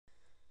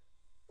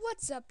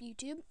What's up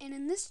YouTube, and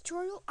in this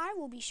tutorial I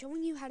will be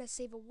showing you how to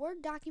save a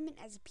Word document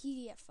as a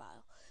PDF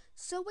file.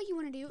 So what you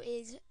want to do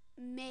is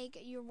make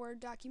your Word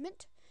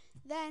document,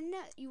 then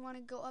you want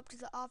to go up to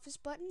the Office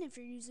button if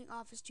you're using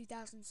Office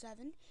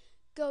 2007,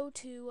 go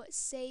to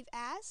Save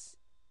As,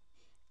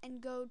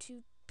 and go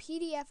to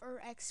PDF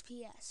or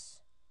XPS.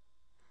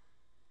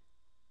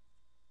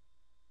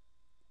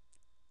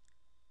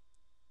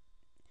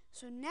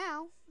 So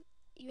now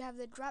you have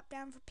the drop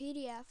down for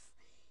PDF,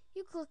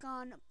 you click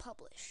on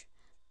Publish.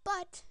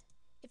 But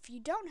if you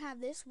don't have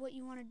this, what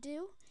you want to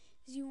do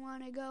is you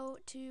want to go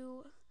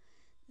to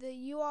the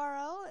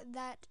URL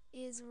that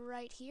is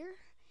right here,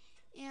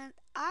 and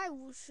I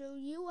will show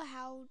you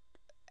how,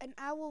 and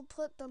I will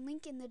put the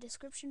link in the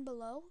description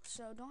below,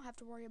 so don't have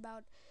to worry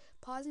about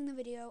pausing the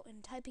video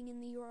and typing in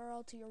the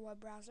URL to your web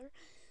browser.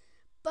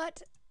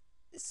 But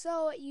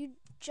so you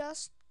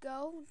just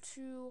go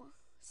to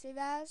Save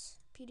As,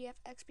 PDF,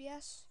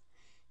 XPS,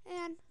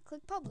 and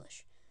click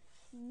Publish.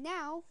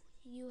 Now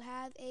you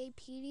have a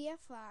PDF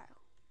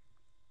file.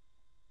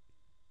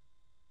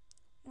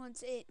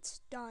 Once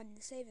it's done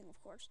saving,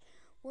 of course.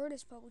 Word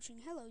is publishing.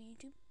 Hello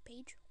YouTube,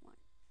 page 1.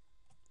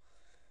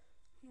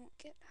 I don't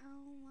get how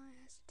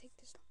I has to take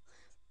this long.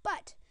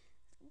 But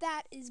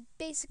that is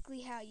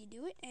basically how you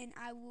do it, and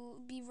I will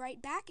be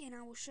right back and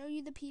I will show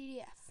you the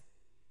PDF.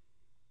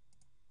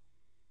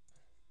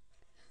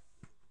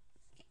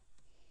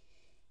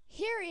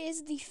 Here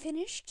is the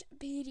finished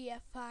PDF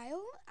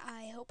file.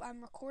 I hope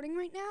I'm recording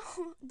right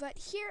now, but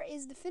here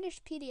is the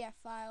finished PDF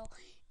file,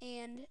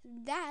 and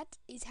that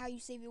is how you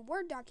save your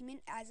Word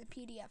document as a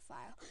PDF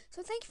file.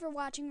 So thank you for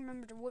watching.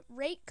 Remember to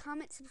rate,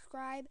 comment,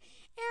 subscribe,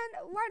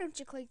 and why don't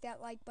you click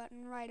that like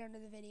button right under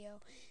the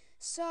video.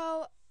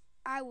 So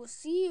I will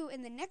see you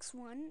in the next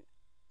one,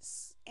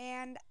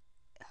 and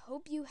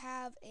hope you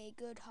have a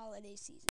good holiday season.